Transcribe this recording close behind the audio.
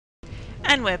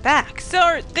And we're back.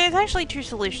 So, there's actually two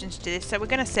solutions to this, so we're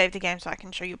going to save the game so I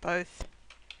can show you both.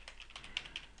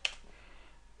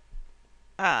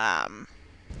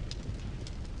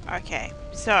 Okay,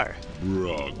 so...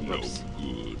 Brog no Whoops.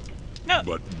 good. No.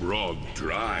 But Brog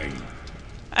trying.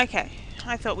 Okay,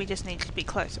 I thought we just needed to be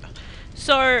closer.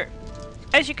 So,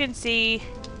 as you can see,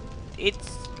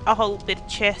 it's a whole bit of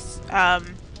chess.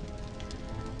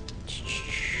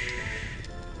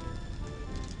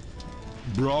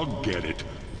 Brog get it.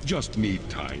 Just need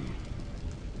time.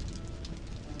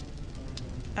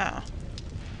 Oh.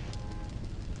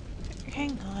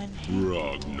 Hang on.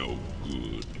 Brog no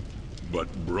good. But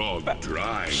Brog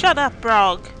trying. Shut up,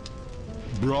 Brog.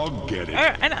 Brog get it.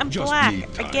 Oh, and I'm Just black. need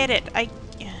I time. get it.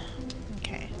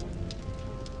 Okay.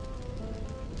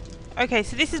 Okay,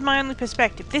 so this is my only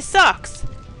perspective. This sucks.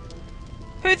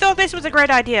 Who thought this was a great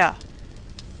idea?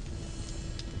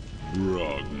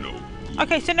 Brog no good.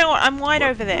 Okay, so now what? I'm wide But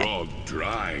over there. Brog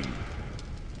trying.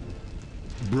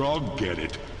 Brog get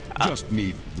it. Just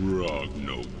need Brog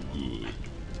no good.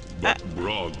 But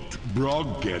Brog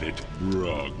get it.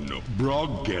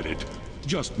 Brog get it.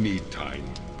 Just need time.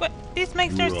 But this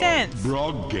makes no sense.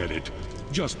 Brog get it.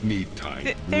 Just need time.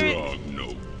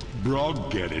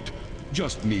 Brog get it.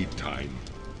 Just need time.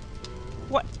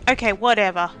 What? Okay,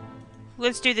 whatever.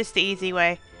 Let's do this the easy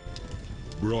way.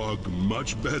 Brog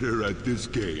much better at this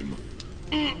game.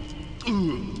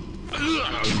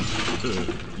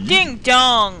 Ding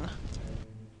dong!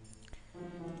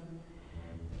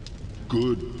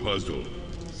 Good puzzle.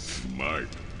 Smart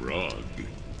Brog.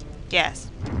 Yes,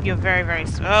 you're very, very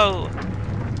slow.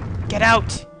 Get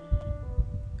out!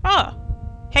 Oh,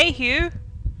 hey Hugh.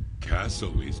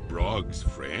 Castle is Brog's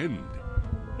friend.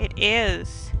 It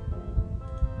is.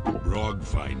 Brog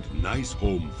find nice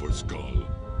home for Skull.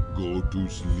 Go to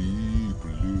sleep,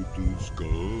 little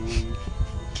Skull.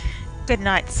 Good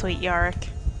night, sweet Yorick.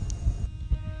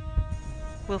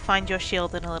 We'll find your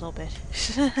shield in a little bit.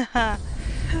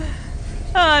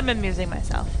 Oh, I'm amusing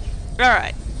myself.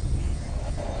 Alright.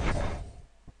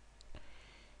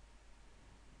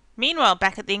 Meanwhile,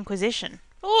 back at the Inquisition.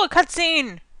 Oh, a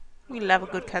cutscene! We love a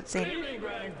good cutscene.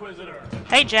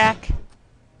 Hey, Jack.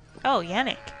 Oh,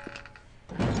 Yannick.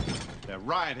 They're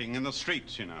rioting in the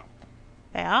streets, you know.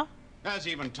 They are? There's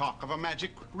even talk of a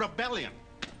magic rebellion.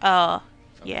 Oh,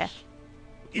 yeah.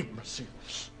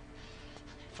 Imbeciles.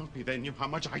 If only they knew how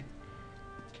much I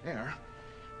care.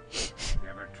 You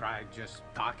ever tried just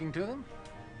talking to them?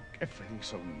 Everything's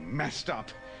so messed up.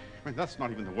 I mean, that's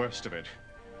not even the worst of it.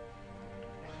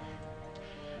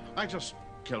 I just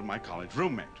killed my college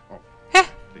roommate. Or at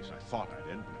least I thought I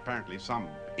did, but apparently some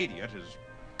idiot is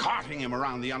carting him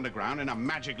around the underground in a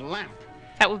magic lamp.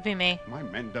 That would be me. My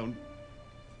men don't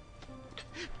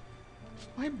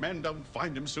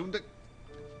find him soon, they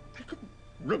could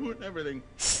ruin everything.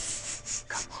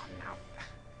 Come on now.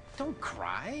 Don't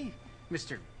cry,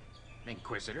 Mr.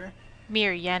 Inquisitor.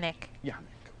 Mere Yannick.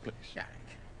 Yannick, please.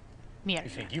 Yannick, Mere. you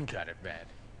think you've got it bad.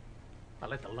 I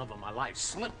let the love of my life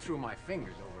slip through my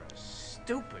fingers over a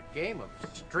stupid game of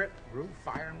strip, roof,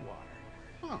 fire, and water.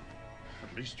 Well,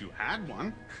 at least you had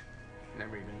one.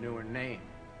 Never even knew her name.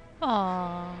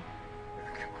 Aww.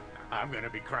 Come on now, I'm gonna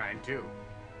be crying too.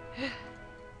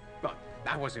 Look,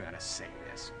 I wasn't gonna say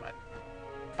this, but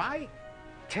if I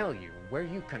tell you where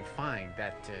you can find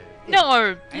that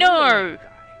No, no. guy,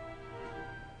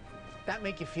 that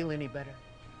make you feel any better?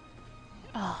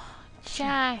 Oh,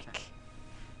 Jack.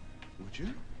 Would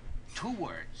you? 2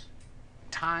 words.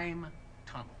 Time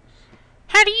tunnels.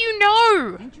 How do you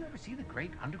know? Didn't you ever see The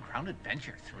Great Underground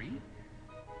Adventure 3?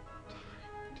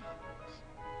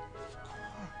 Of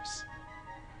course.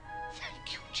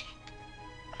 Thank you, Chief.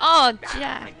 Oh,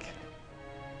 Jack.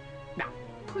 Now,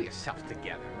 pull yourself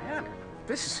together, man.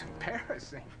 This is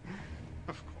embarrassing.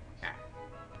 Of course. Ah,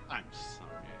 I'm sorry.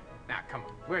 now, come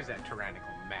on. Where's that tyrannical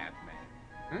madman?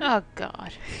 Oh,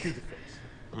 God. Do the face.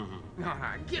 No, no,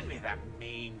 give me that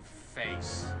mean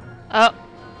face. Oh,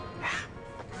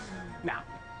 Now,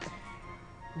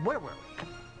 where were we?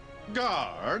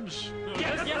 Guards,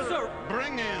 Yes, sir.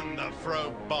 bring in the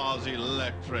Frobos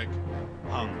Electric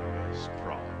Hungus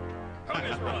Prod.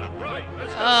 Right.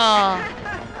 Let's go. oh.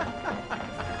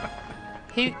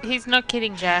 He's not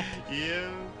kidding, Jack.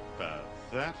 You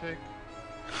pathetic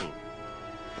fool.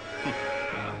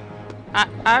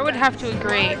 I would have to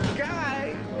agree.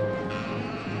 Guy!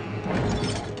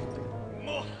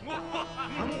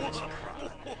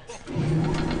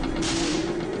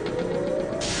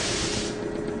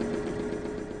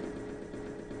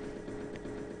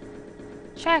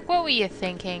 Jack, what were you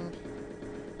thinking?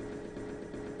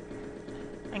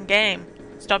 And game,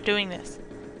 stop doing this.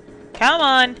 Come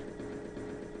on.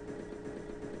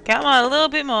 Come on, a little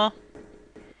bit more.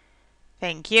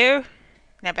 Thank you.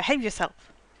 Now behave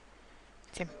yourself.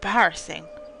 It's embarrassing.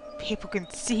 People can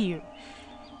see you.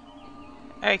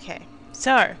 Okay,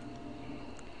 so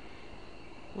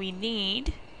we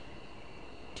need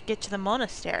to get to the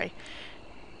monastery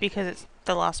because it's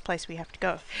the last place we have to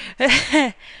go.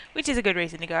 Which is a good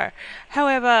reason to go.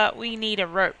 However, we need a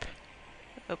rope.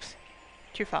 Oops.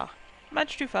 Too far.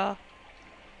 Much too far.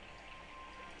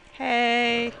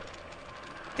 Hey.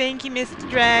 Thank you, Mr.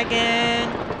 Dragon.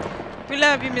 We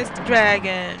love you, Mr.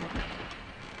 Dragon.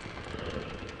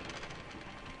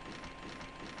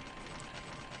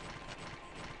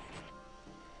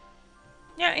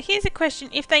 Now, here's a question.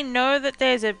 If they know that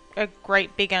there's a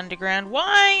great big underground,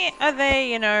 why are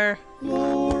they, you know...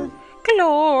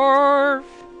 Glorf!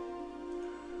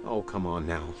 Oh, come on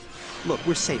now. Look,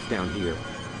 we're safe down here.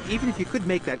 Even if you could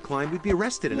make that climb, we'd be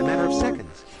arrested in a matter of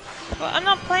seconds. Well, I'm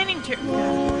not planning to...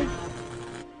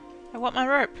 I want my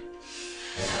rope.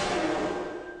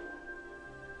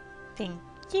 Thank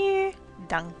you.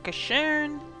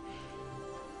 Dankeschön.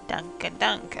 Danke,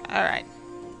 danke. Alright.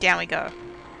 Down we go.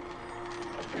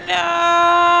 No!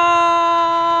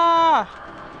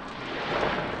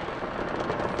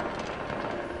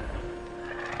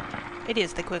 It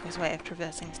is the quickest way of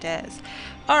traversing stairs.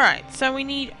 Alright, so we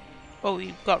need... Oh,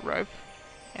 we've got rope.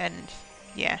 And,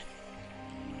 yeah.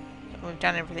 We've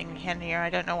done everything we can here. I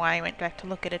don't know why I went back to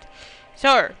look at it.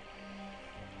 So...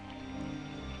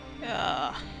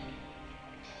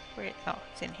 where... Oh,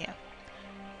 it's in here.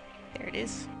 There it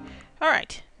is.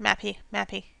 Alright. Mappy,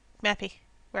 Mappy, Mappy.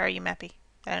 Where are you, Mappy?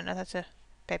 I don't know, that's a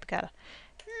paper cutter.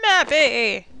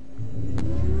 Mappy!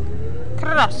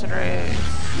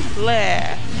 Crossroads.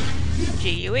 Lair.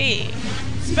 GUE.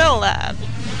 Spell Lab.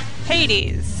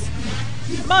 Hades.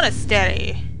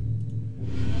 Monastery.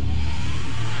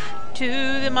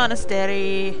 To the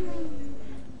monastery.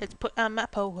 Let's put our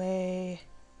map away.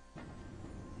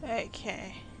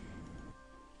 Okay.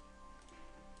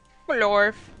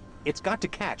 Blorf. It's got to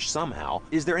catch somehow.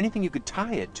 Is there anything you could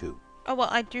tie it to? Oh, well,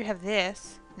 I do have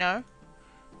this. No?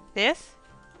 This?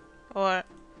 Or...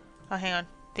 Oh, hang on.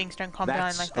 Things don't calm down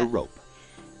like that. That's a rope.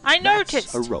 I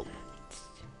noticed! That's a rope.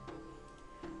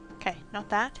 Okay, not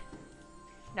that.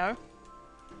 No.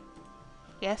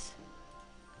 Yes.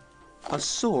 A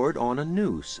sword on a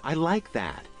noose. I like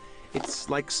that. It's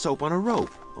like soap on a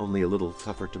rope, only a little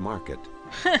tougher to market.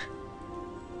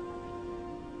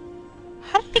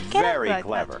 How did it get Very like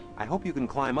clever. that? I hope you can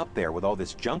climb up there with all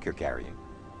this junk you're carrying.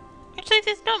 Actually,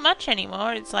 there's not much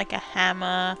anymore. It's like a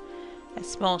hammer, a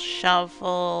small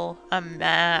shovel, a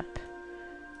map,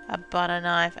 a butter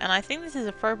knife, and I think this is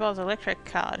a Froboz's electric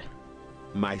card.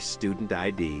 My student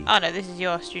ID. Oh no, this is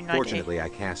your student ID. Fortunately, I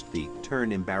cast the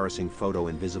turn embarrassing photo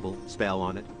invisible spell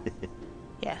on it.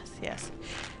 Yes, yes.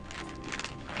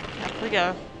 Up we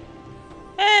go.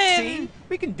 Hey! See?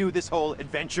 We can do this whole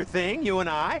adventure thing, you and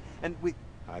I, and we...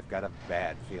 I've got a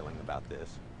bad feeling about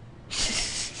this.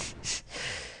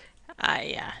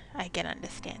 I can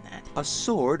understand that. A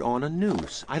sword on a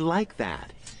noose. I like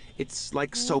that. It's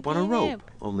like soap on a rope,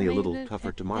 only a little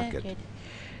tougher to market.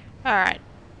 Alright.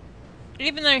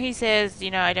 Even though he says,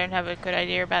 you know, I don't have a good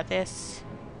idea about this.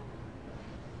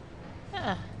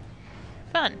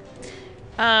 Fun.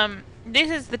 This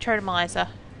is the totemizer.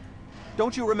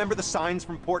 Don't you remember the signs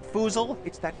from Port Foozle?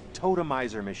 It's that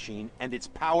totemizer machine, and it's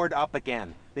powered up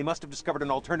again. They must have discovered an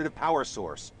alternative power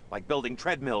source, like building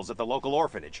treadmills at the local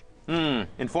orphanage.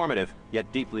 Informative,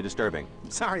 yet deeply disturbing.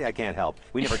 Sorry I can't help.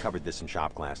 We never covered this in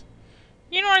shop class.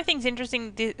 You know what I think's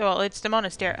interesting? Well, it's the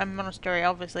monastery,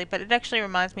 obviously, but it actually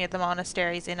reminds me of the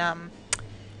monasteries in,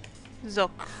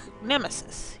 Zork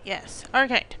Nemesis. Yes.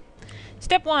 Okay.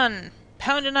 Step 1.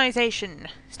 Poundinization.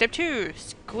 Step 2.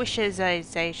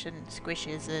 Squishization,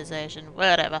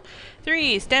 whatever.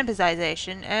 3.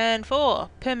 Stampization. And 4.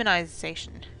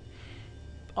 Permanization.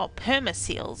 Or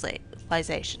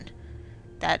permasealization.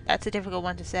 That's a difficult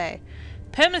one to say.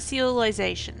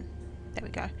 Permasealization. There we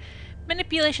go.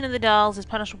 Manipulation of the dials is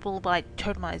punishable by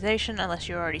totemization unless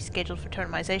you're already scheduled for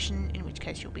totemization, in which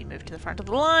case you'll be moved to the front of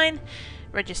the line.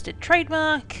 Registered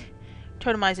trademark.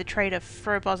 Totemizer trade of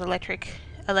Froboz's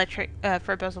electric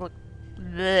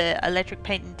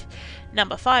patent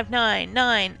number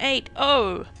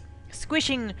 59980.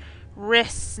 Squishing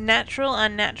wrests natural,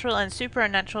 unnatural, and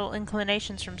supernatural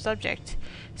inclinations from subject.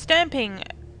 Stamping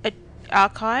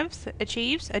achieves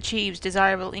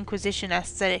desirable Inquisition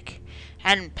aesthetic,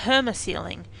 and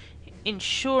permasealing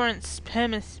ensures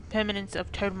permanence of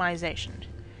totemization.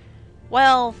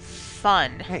 Well,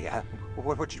 fun. Hey,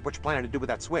 what you planning to do with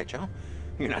that switch, huh?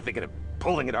 You're not thinking of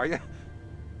pulling it, are you?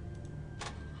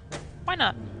 Why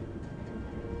not?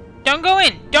 Don't go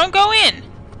in! Don't go in!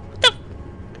 The...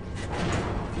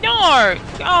 No!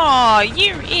 Oh,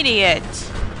 you idiot!